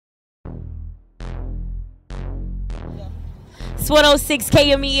It's 106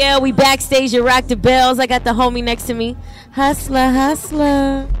 KMEL. We backstage at Rock the Bells. I got the homie next to me. Husalah,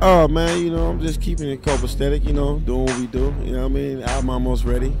 Husalah. Oh, man, I'm just keeping it copacetic, doing what we do. You know what I mean? Album almost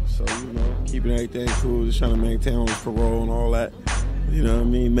ready. So, keeping everything cool, just trying to maintain on this parole and all that. You know what I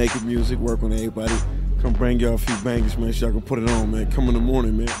mean? Making music, work on everybody. Come bring y'all a few bangers, man, so y'all can put it on, man. Come in the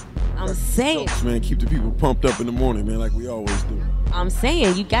morning, man. I'm saying. Man, keep the people pumped up in the morning, man, like we always do. I'm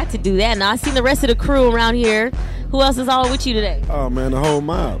saying, you got to do that. Now, I seen the rest of the crew around here. Who else is all with you today? Oh, man, the whole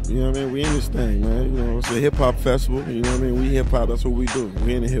mob. You know what I mean? We in this thing, man. It's a hip-hop festival. You know what I mean? We hip-hop, that's what we do.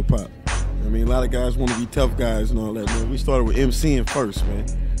 We in the hip-hop. I mean, a lot of guys want to be tough guys and all that, man. We started with MCing first, man.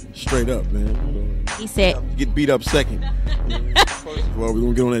 Straight up, man. He said... Get beat up second. First of all, we're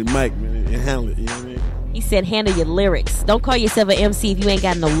going to get on that mic, man, and handle it. You know what I mean? He said, handle your lyrics. Don't call yourself an MC if you ain't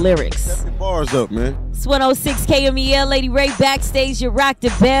got no lyrics. Set the bars up, man. It's 106 KMEL. Lady Ray backstage. You rock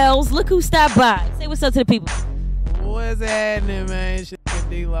the bells. Look who stopped by. Say what's up to the people. What's happening, man? Shit,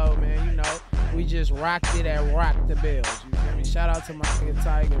 D-Lo, man. We just rocked it at Rock the Bells. You feel me? Shout out to my nigga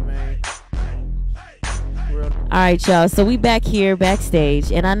Tiger, man. Real. All right, y'all. So we back here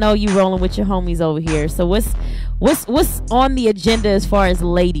backstage, and I know you rolling with your homies over here. So what's on the agenda as far as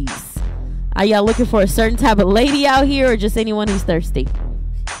ladies? Are y'all looking for a certain type of lady out here, or just anyone who's thirsty?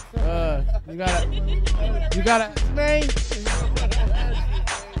 You gotta, man.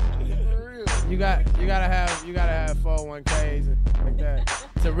 You gotta have 401ks and like that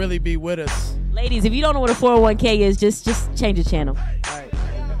to really be with us. Ladies, if you don't know what a 401k is, just change the channel.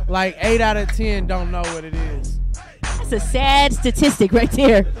 Like 8 out of 10 don't know what it is. That's a sad statistic right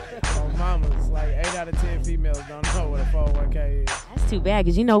there. Oh, mamas, like 8 out of 10 females don't know what a 401k is. That's too bad,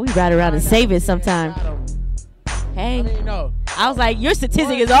 because we ride around and save it sometime. Hey, I was like, your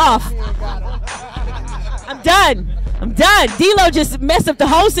statistic is off. I'm done. D-Lo just messed up the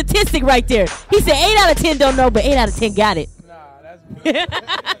whole statistic right there. He said 8 out of 10 don't know, but 8 out of 10 got it. Nah, that's good.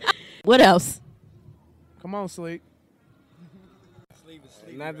 What else? Come on, Sleek.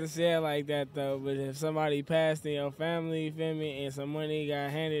 Not to say it like that, though, but if somebody passed in your family, you feel me, and some money got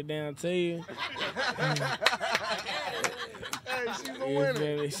handed down to you, Hey, she's a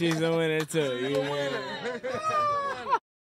winner. She's a winner, too. You know?